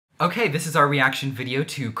Okay, this is our reaction video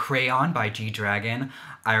to Crayon by G-Dragon.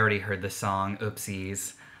 I already heard the song,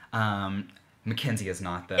 oopsies. Mackenzie is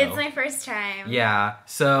not, though. It's my first time. Yeah,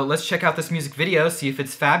 so let's check out this music video, see if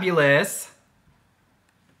it's fabulous.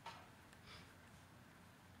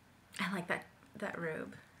 I like that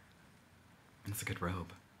robe. It's a good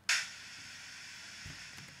robe.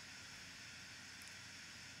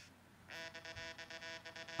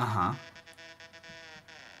 Uh-huh.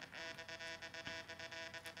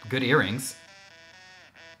 Good earrings.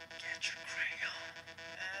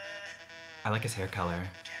 I like his hair color.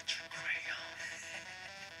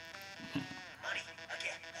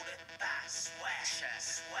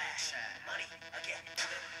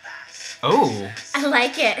 Oh! I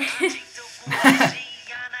like it.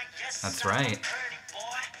 That's right.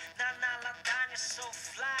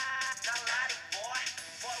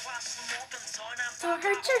 Don't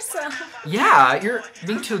hurt yourself. Yeah, you're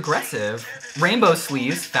being too aggressive. Rainbow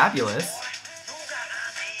sleeves, fabulous.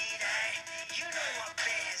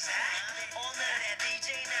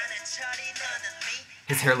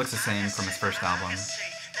 His hair looks the same from his first album.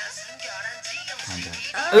 Kinda.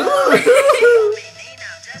 Oh.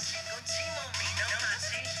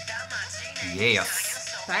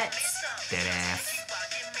 Yes. What? Deadass.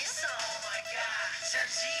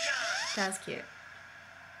 That was cute.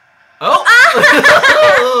 Oh!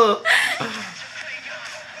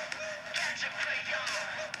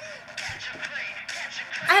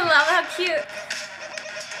 I love how cute.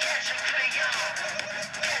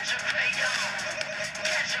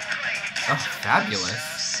 Oh, fabulous.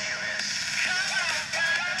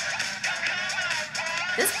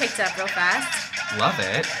 This picked up real fast. Love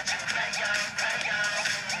it.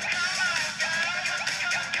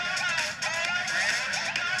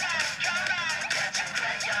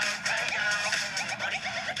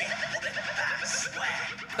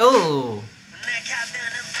 Oh!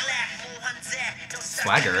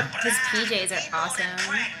 Swagger. His PJs are awesome.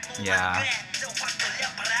 Yeah.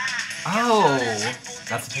 Oh!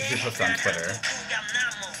 That's a picture posted on Twitter.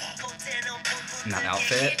 In that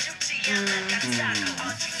outfit.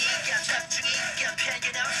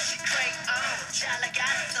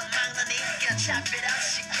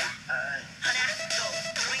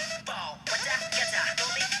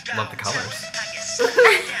 Love the colors.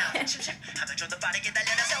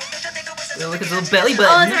 Look at his little belly button.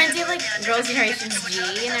 Oh, it's reminds me of like Girls' Generation's G,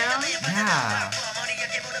 you know? Yeah.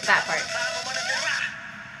 That part.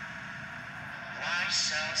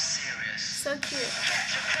 So cute.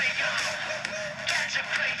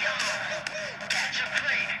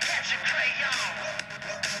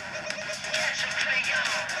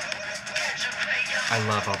 I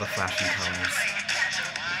love all the flashing colors.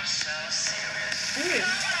 Ooh.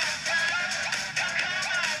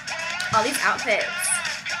 All these outfits.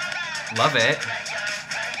 Love it.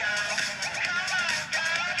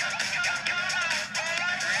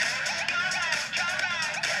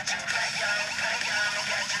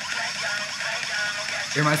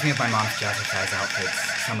 It reminds me of my mom's jazzercise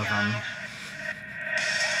outfits, some of them.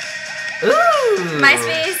 Ooh!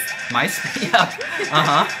 MySpace. MySpace, yeah.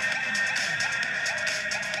 Uh-huh.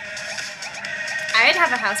 I would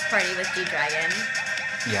have a house party with G-Dragon.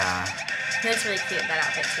 Yeah. He looks really cute in that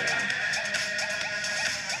outfit too.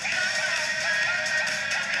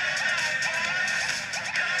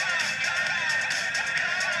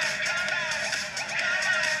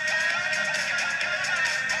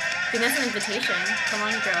 I think that's an invitation. Come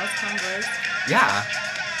on, girls. Come on, boys. Yeah.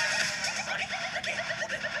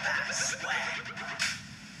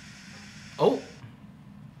 Oh.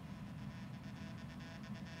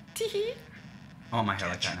 Teehee. I want my hair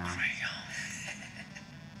like that now.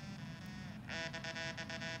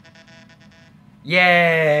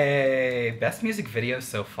 Yay! Best music video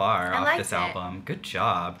so far off this album. Good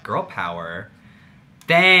job. Girl power.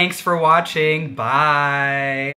 Thanks for watching. Bye.